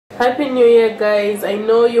Happy New Year, guys. I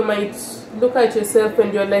know you might look at yourself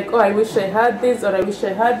and you're like, oh, I wish I had this, or I wish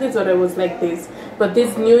I had this, or I was like this. But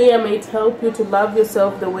this new year might help you to love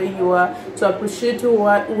yourself the way you are, to appreciate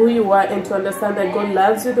who you are, and to understand that God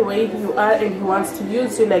loves you the way you are and He wants to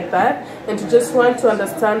use you like that, and to just want to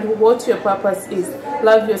understand what your purpose is.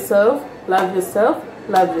 Love yourself, love yourself,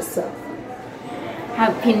 love yourself.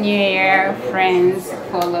 Happy New Year, friends,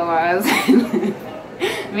 followers.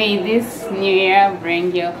 May this new year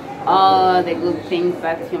bring you all the good things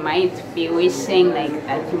that you might be wishing, like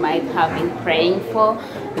that you might have been praying for.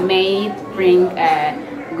 May it bring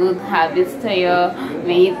good habits to you.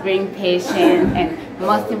 May it bring patience, and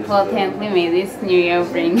most importantly, may this new year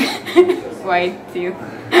bring white teeth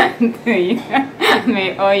to you.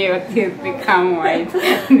 May all your teeth become white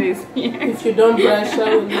this year. If you don't brush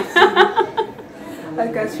out,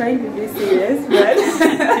 like I was trying to be serious,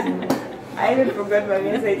 but I even forgot my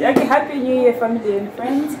message. Okay, Happy New Year, family and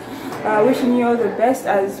friends. Wishing you all the best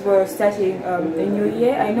as we're starting a new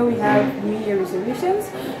year. I know we have New Year resolutions,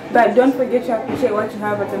 but don't forget to appreciate what you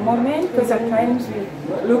have at the moment, because sometimes we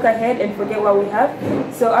look ahead and forget what we have.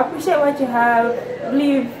 So appreciate what you have,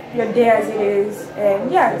 live your day as it is, and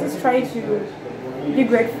yeah, just try to be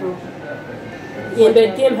grateful. and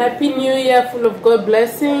again, Happy New Year, full of God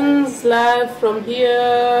blessings, love from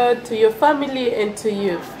here to your family and to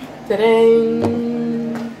you. Ta-da!